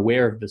and are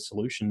aware of the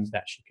solutions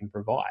that she can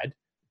provide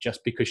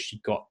just because she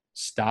got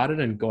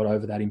started and got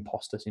over that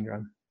imposter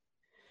syndrome.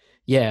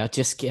 Yeah,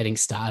 just getting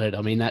started.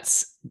 I mean,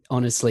 that's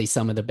honestly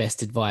some of the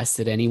best advice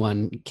that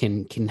anyone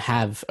can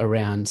have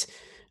around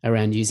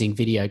using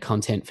video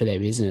content for their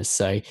business.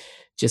 So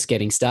just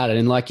getting started.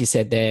 And like you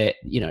said there,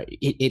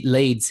 it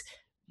leads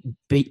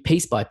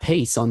piece by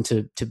piece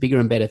onto bigger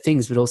and better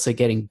things, but also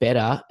getting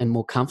better and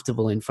more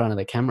comfortable in front of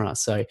the camera.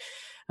 So,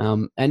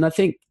 and I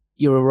think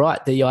you were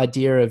right. The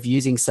idea of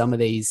using some of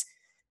these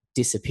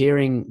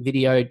disappearing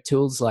video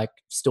tools like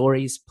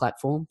stories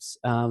platforms,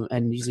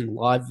 and using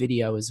live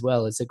video as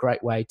well is a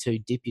great way to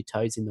dip your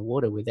toes in the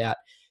water without,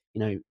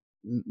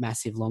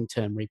 massive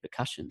long-term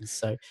repercussions.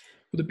 So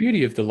Well, the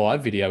beauty of the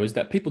live video is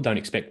that people don't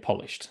expect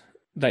polished.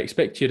 They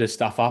expect you to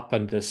stuff up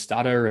and to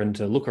stutter and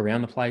to look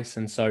around the place.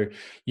 And so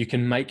you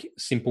can make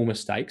simple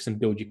mistakes and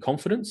build your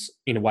confidence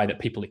in a way that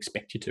people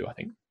expect you to, I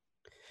think.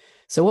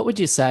 So what would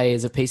you say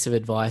as a piece of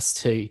advice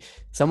to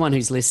someone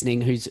who's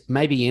listening, who's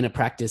maybe in a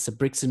practice, a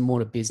bricks and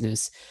mortar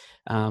business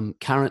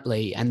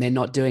currently, and they're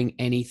not doing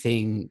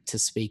anything to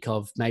speak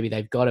of? Maybe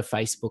they've got a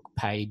Facebook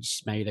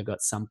page, maybe they've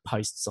got some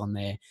posts on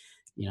there.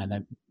 They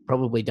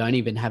probably don't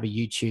even have a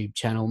YouTube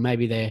channel.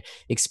 Maybe they're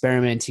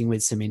experimenting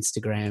with some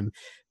Instagram.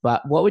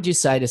 But what would you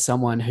say to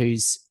someone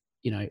who's,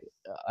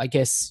 I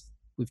guess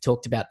we've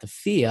talked about the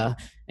fear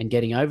and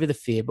getting over the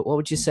fear, but what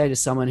would you say to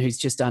someone who's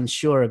just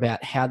unsure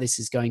about how this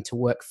is going to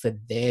work for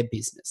their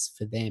business,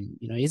 for them?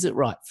 Is it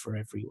right for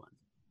everyone?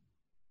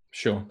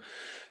 Sure.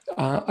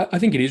 I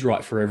think it is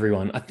right for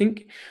everyone. I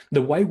think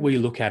the way we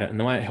look at it and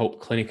the way I help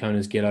clinic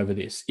owners get over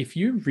this, if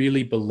you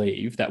really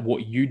believe that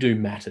what you do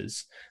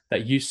matters,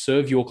 that you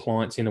serve your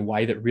clients in a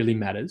way that really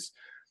matters,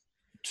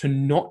 to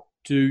not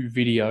do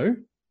video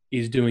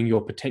is doing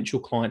your potential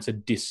clients a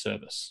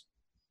disservice.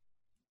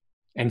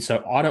 And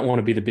so I don't want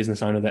to be the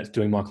business owner that's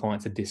doing my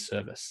clients a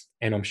disservice.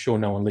 And I'm sure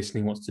no one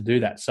listening wants to do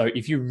that. So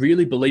if you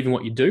really believe in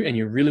what you do and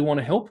you really want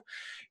to help,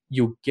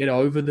 you'll get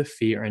over the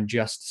fear and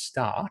just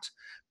start.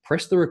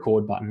 Press the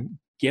record button,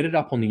 get it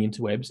up on the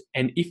interwebs.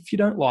 And if you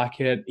don't like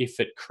it, if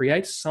it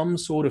creates some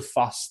sort of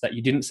fuss that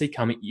you didn't see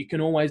coming, you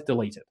can always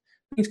delete it.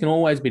 Things can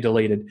always be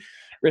deleted.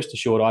 Rest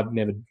assured,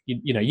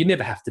 you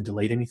never have to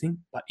delete anything,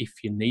 but if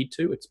you need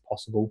to, it's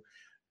possible.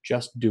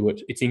 Just do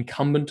it. It's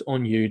incumbent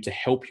on you to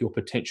help your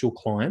potential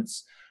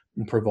clients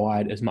and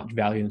provide as much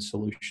value and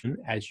solution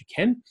as you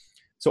can.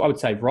 So I would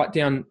say write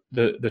down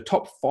the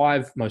top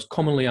 5 most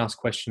commonly asked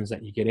questions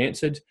that you get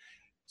answered,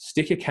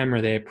 stick a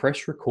camera there,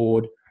 press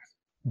record,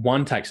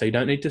 one take. So you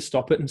don't need to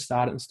stop it and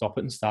start it and stop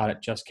it and start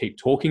it. Just keep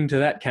talking to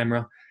that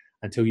camera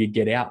until you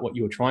get out what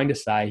you were trying to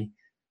say,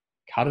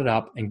 cut it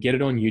up and get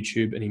it on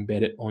YouTube and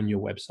embed it on your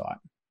website.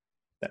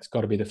 That's got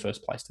to be the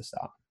first place to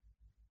start.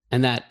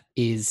 And that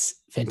is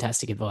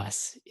fantastic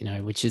advice,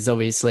 which is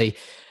obviously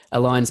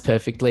aligns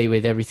perfectly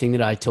with everything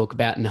that I talk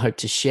about and hope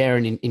to share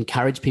and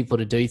encourage people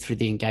to do through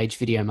the Engage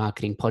Video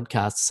Marketing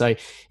podcast. So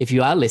if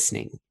you are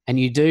listening and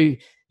you do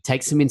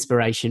take some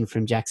inspiration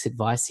from Jack's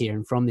advice here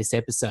and from this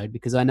episode,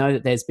 because I know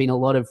that there's been a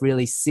lot of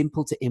really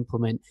simple to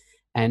implement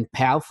and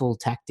powerful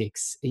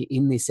tactics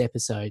in this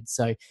episode.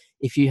 So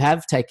if you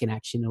have taken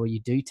action or you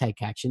do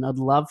take action, I'd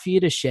love for you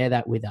to share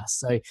that with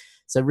us.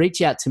 So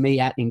reach out to me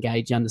at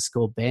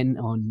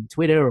engage_Ben on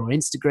Twitter or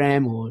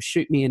Instagram, or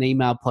shoot me an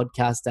email,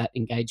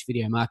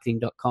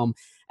 podcast@engagevideomarketing.com,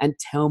 and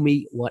tell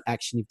me what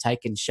action you've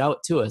taken. Show it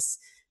to us.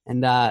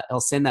 And I'll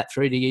send that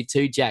through to you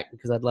too, Jack,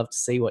 because I'd love to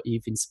see what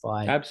you've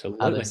inspired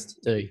others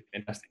to do.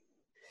 Fantastic.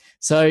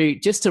 So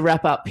just to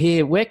wrap up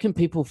here, where can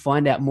people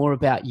find out more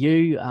about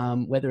you,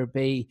 whether it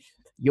be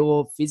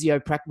your physio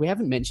practice? We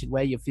haven't mentioned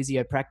where your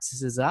physio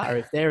practices are.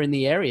 If they're in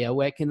the area,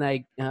 where can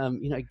they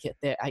get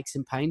their aches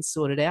and pains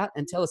sorted out?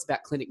 And tell us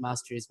about Clinic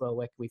Mastery as well.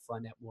 Where can we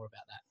find out more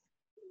about that?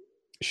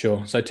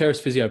 Sure. So Terrace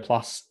Physio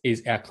Plus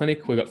is our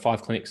clinic. We've got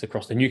 5 clinics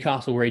across the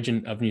Newcastle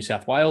region of New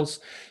South Wales.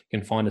 You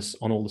can find us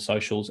on all the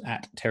socials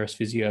at Terrace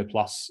Physio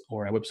Plus,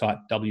 or our website,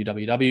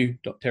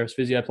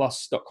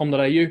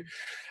 www.terracephysioplus.com.au.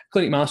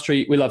 Clinic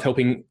Mastery, we love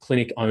helping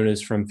clinic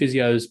owners from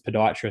physios,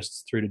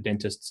 podiatrists, through to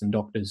dentists and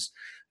doctors.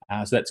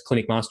 So that's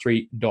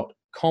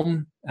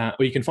clinicmastery.com.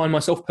 Or you can find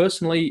myself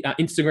personally.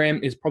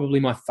 Instagram is probably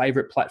my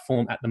favorite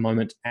platform at the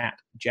moment, at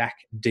Jack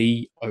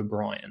D.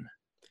 O'Brien.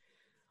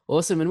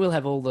 Awesome. And we'll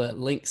have all the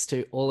links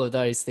to all of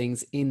those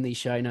things in the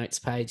show notes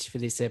page for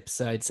this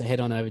episode. So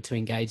head on over to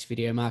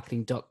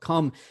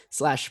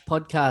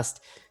engagevideomarketing.com/podcast.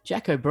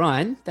 Jack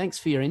O'Brien, thanks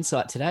for your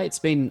insight today. It's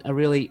been a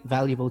really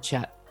valuable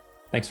chat.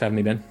 Thanks for having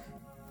me, Ben.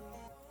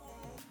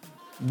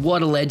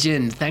 What a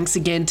legend. Thanks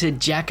again to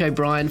Jack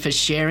O'Brien for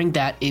sharing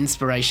that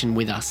inspiration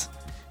with us.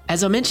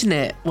 As I mentioned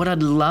there, what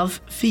I'd love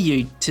for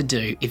you to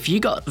do, if you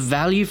got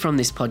value from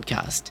this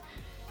podcast,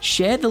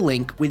 share the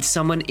link with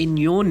someone in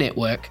your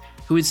network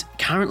who is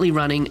currently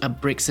running a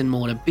bricks and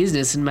mortar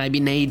business and maybe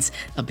needs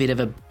a bit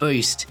of a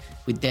boost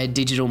with their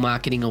digital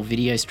marketing or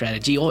video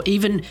strategy, or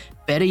even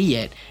better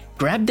yet,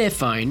 grab their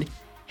phone,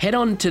 head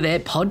on to their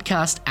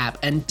podcast app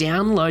and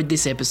download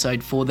this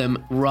episode for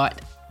them right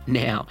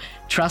now.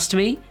 Trust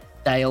me,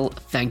 they'll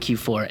thank you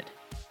for it.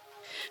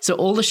 So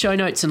all the show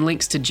notes and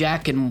links to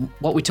Jack and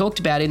what we talked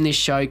about in this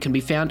show can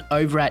be found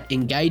over at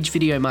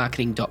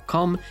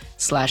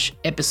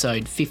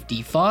engagevideomarketing.com/episode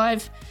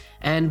 55.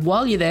 And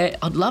while you're there,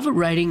 I'd love a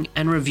rating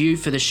and review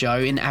for the show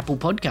in Apple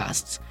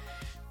Podcasts.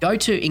 Go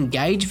to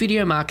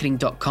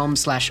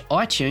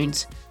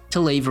engagevideomarketing.com/iTunes to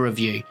leave a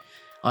review.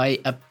 I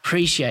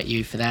appreciate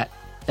you for that.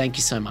 Thank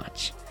you so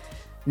much.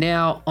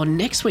 Now, on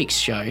next week's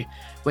show,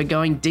 we're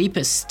going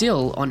deeper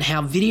still on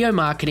how video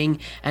marketing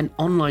and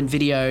online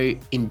video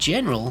in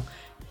general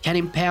can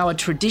empower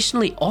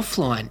traditionally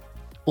offline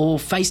or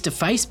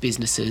face-to-face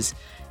businesses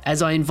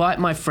as I invite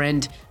my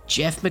friend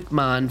Jeff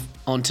McMahon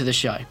onto the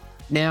show.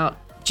 Now,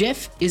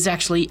 Jeff is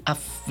actually a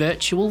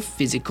virtual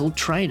physical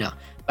trainer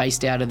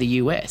based out of the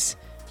US.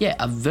 Yeah,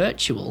 a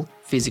virtual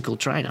physical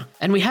trainer.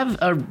 And we have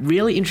a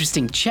really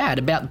interesting chat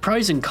about the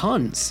pros and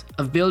cons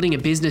of building a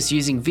business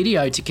using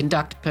video to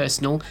conduct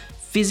personal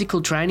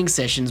physical training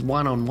sessions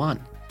one-on-one.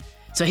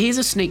 So here's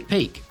a sneak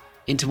peek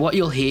into what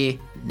you'll hear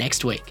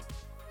next week.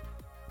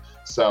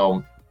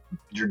 So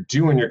you're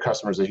doing your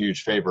customers a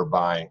huge favor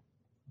by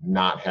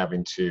not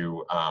having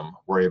to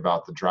worry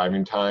about the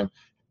driving time,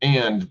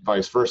 and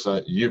vice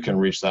versa, you can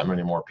reach that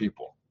many more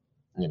people.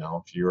 You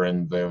know, if you're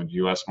in the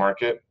US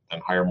market,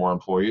 and hire more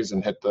employees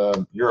and hit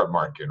the Europe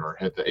market or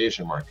hit the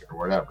Asian market or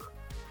whatever.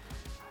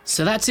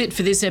 So that's it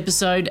for this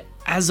episode.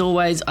 As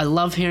always, I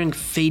love hearing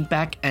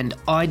feedback and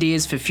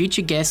ideas for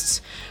future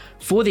guests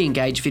for the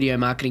Engage Video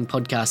Marketing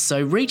Podcast.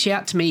 So reach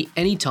out to me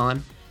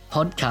anytime,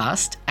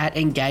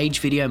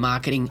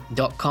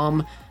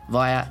 podcast@engagevideomarketing.com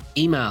via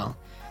email.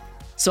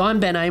 So I'm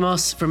Ben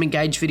Amos from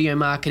Engage Video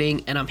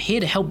Marketing, and I'm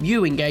here to help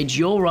you engage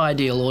your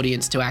ideal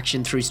audience to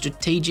action through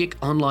strategic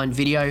online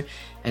video,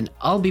 and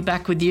I'll be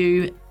back with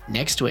you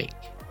next week.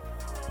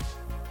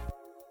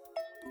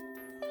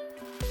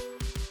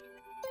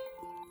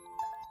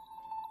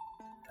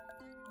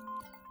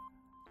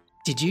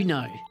 Did you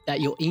know that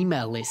your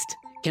email list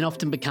can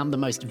often become the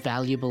most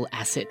valuable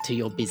asset to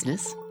your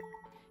business?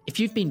 If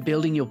you've been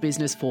building your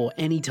business for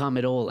any time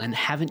at all and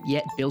haven't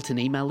yet built an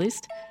email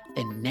list,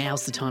 then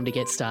now's the time to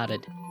get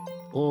started.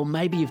 Or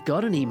maybe you've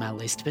got an email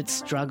list but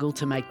struggle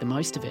to make the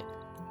most of it.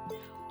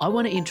 I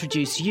want to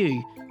introduce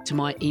you to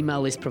my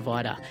email list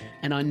provider,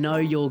 and I know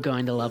you're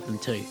going to love them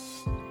too.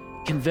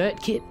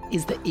 ConvertKit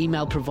is the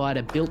email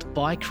provider built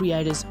by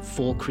creators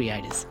for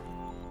creators.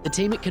 The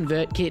team at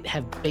ConvertKit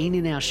have been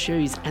in our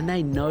shoes and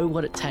they know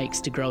what it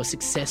takes to grow a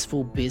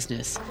successful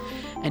business.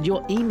 And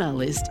your email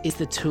list is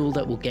the tool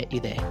that will get you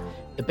there.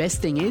 The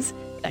best thing is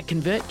that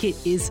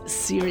ConvertKit is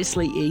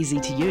seriously easy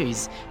to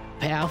use,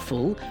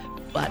 powerful,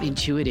 but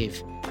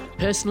intuitive.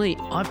 Personally,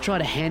 I've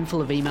tried a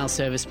handful of email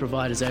service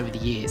providers over the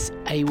years,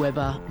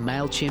 Aweber,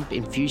 MailChimp,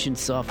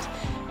 Infusionsoft,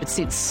 but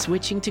since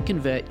switching to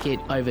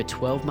ConvertKit over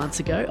 12 months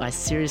ago, I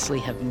seriously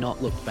have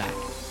not looked back.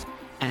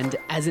 And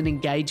as an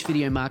Engage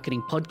Video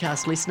Marketing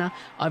Podcast listener,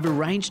 I've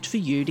arranged for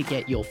you to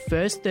get your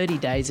first 30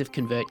 days of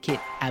ConvertKit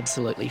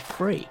absolutely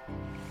free.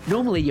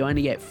 Normally, you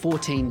only get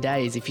 14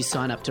 days if you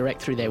sign up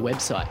direct through their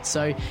website.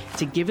 So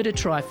to give it a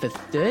try for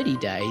 30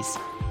 days,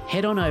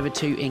 head on over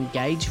to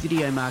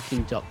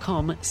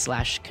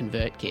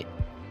engagevideomarketing.com/ConvertKit.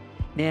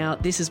 Now,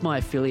 this is my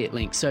affiliate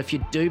link, so if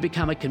you do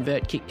become a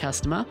ConvertKit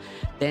customer,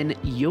 then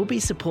you'll be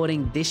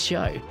supporting this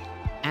show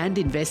and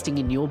investing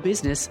in your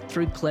business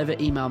through clever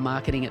email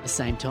marketing at the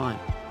same time.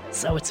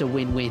 So it's a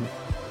win-win.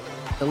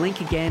 The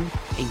link again,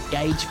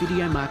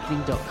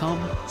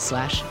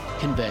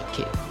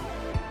 engagevideomarketing.com/ConvertKit.